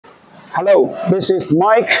Hello, this is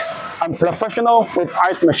Mike. I'm professional with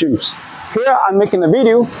ice machines. Here I'm making a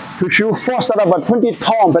video to show 4 startup of 20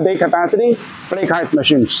 ton per day capacity flake ice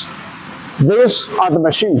machines. These are the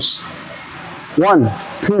machines. 1,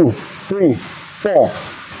 2, 3, 4.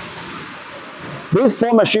 These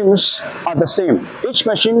 4 machines are the same. Each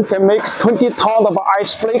machine can make 20 tons of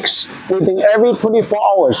ice flakes within every 24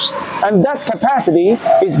 hours. And that capacity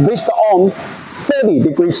is based on 30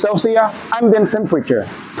 degrees Celsius ambient temperature,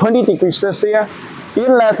 20 degrees Celsius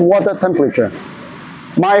inlet water temperature.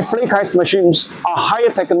 My flake ice machines are higher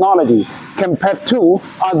technology compared to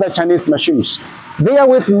other Chinese machines. They are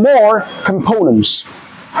with more components.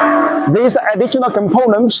 These additional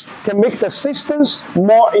components can make the systems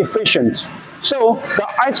more efficient. So the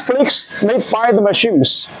ice flakes made by the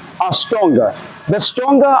machines are stronger. The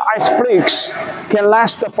stronger ice flakes can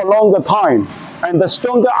last for longer time, and the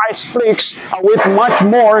stronger ice flakes are with much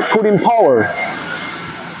more cooling power.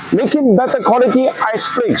 Making better quality ice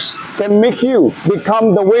flakes can make you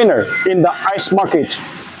become the winner in the ice market.